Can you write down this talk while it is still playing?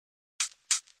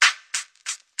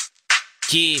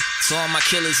Yeah, to all my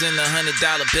killers and the $100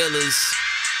 billers.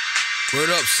 Word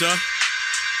up, son.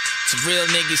 To real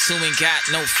niggas who ain't got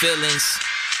no feelings.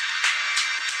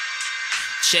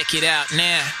 Check it out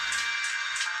now.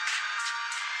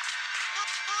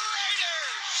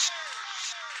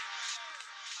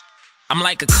 I'm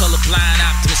like a colorblind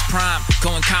Optimus Prime,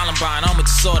 going Columbine, I'm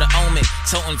with the sword of omen,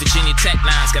 toting Virginia Tech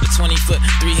nines, got a 20-foot,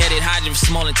 3-headed hydrant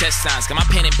for small intestines, got my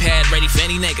pen and pad ready for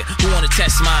any nigga who wanna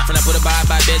test mine. From I put a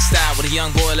by dead style, with a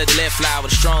young boy let the lead fly,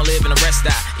 with a strong live and a rest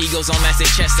die. Egos on match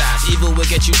they chest size, evil will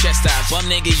get you chest eyes. Bum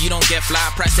nigga, you don't get fly,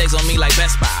 price tags on me like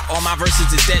Best Buy. All my verses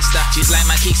is dead stock, just like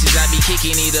my kicks I be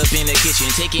kicking it up in the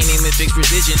kitchen, taking aim with fixed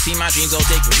precision, see my dreams all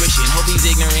take fruition. Hope these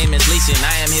ignorant leasing,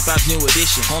 I am hip-hop's new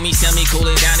edition. Homies tell me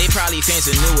cool it down, they probably fans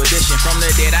a new edition. From the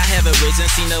dead I have arisen,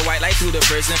 seen the white light through the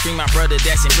prison, free my brother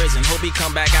that's in prison, hope he come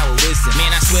back out with wisdom.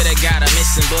 Man, I swear to God I'm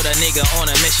missing, but a nigga on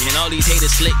a mission. All these haters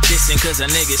slick dissing, cause a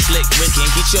nigga slick Rickin'.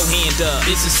 Get your hand up,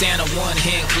 this is Santa one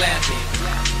hand clapping,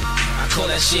 I call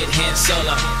that shit hand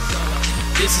solo.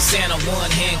 This is Santa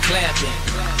one hand clapping,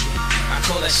 I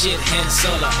call that shit hand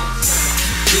solo.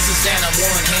 This is Santa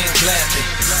one hand clapping,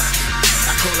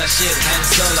 I call that shit hand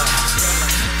solo.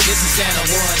 This is Santa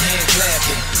one hand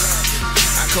clapping,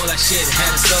 I call that shit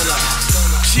hand solo.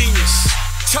 Genius,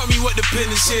 tell me what the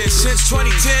business is. Since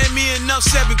 2010, me and Nuff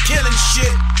been killing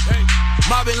shit.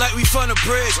 Mobbing like we from the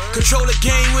bridge. Control the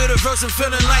game with a verse and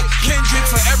feeling like Kendrick.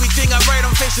 For everything I write,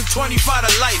 I'm facing 25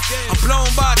 to life. I'm blown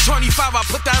by 25, I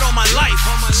put that on my life.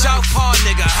 Southpaw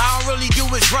nigga, how I really do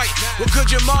is right. What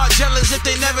could your mom jealous if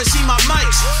they never see my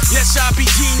mics? Yes, I be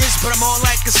genius, but I'm all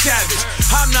like a savage.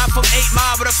 I'm not from 8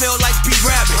 Mile, but I feel like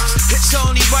B-Rabbit. It's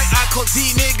only right, I call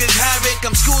these niggas havoc.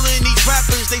 I'm schooling these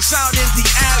rappers, they sound as the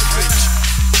average.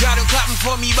 Got them clapping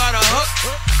for me by the hook.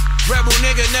 Rebel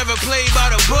nigga never played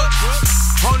by the book.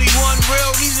 Only one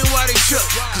real reason why they shook,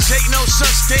 cause ain't no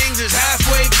such things as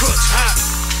halfway crooks.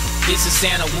 This is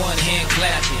Santa one hand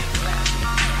clapping,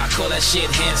 I call that shit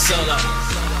hand solo.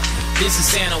 This is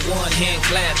Santa one hand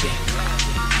clapping,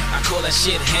 I call that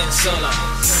shit hand solo.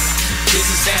 This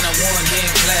is Santa one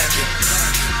hand clapping,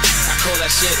 I call that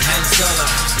shit hand solo.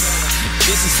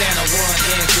 This is Santa one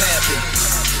hand clapping,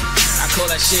 I call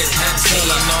that shit hand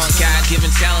solo. Hating on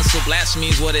God-given talent, so blasphemy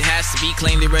is what it has to be.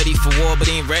 Claim they ready for war, but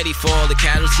ain't ready for all the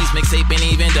casualties. Mixtape ain't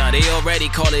even done, they already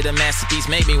call it a masterpiece.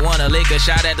 Make me wanna lick a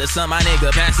shot at the sun, my nigga,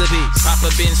 pass the beat.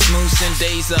 Papa been smooth since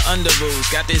days of under rules.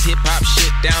 Got this hip-hop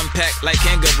shit down packed like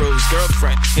kangaroos.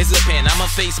 Girlfriend, here's a pen, I'm a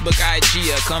Facebook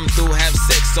IG-er. Come through, have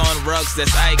sex on rugs,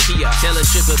 that's IKEA. Tell a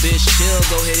stripper, bitch, chill,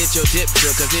 go ahead, hit your dip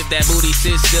drill. Cause if that booty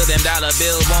sits still, them dollar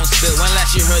bill won't spill. When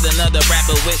last you heard another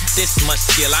rapper with this much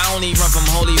skill? I only run from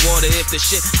holy water if the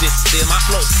shit distill. My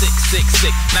flow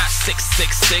 666, not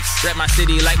 666. Rep my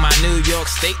city like my New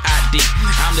York State ID.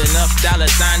 I'm the Nuff $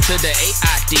 to the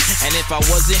AID. And if I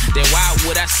wasn't, then why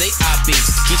would I say I be?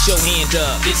 Get your hand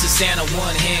up, this is Santa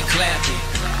one hand clapping,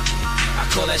 I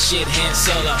call that shit hand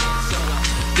solo.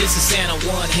 This is Santa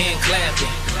one hand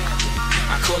clapping,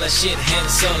 I call that shit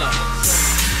hand solo.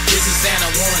 This is Santa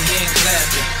one hand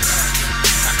clapping,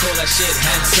 I call that shit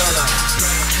hand solo.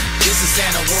 This is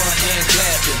Santa one hand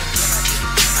clapping,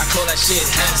 I call that shit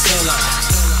hand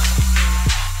solo.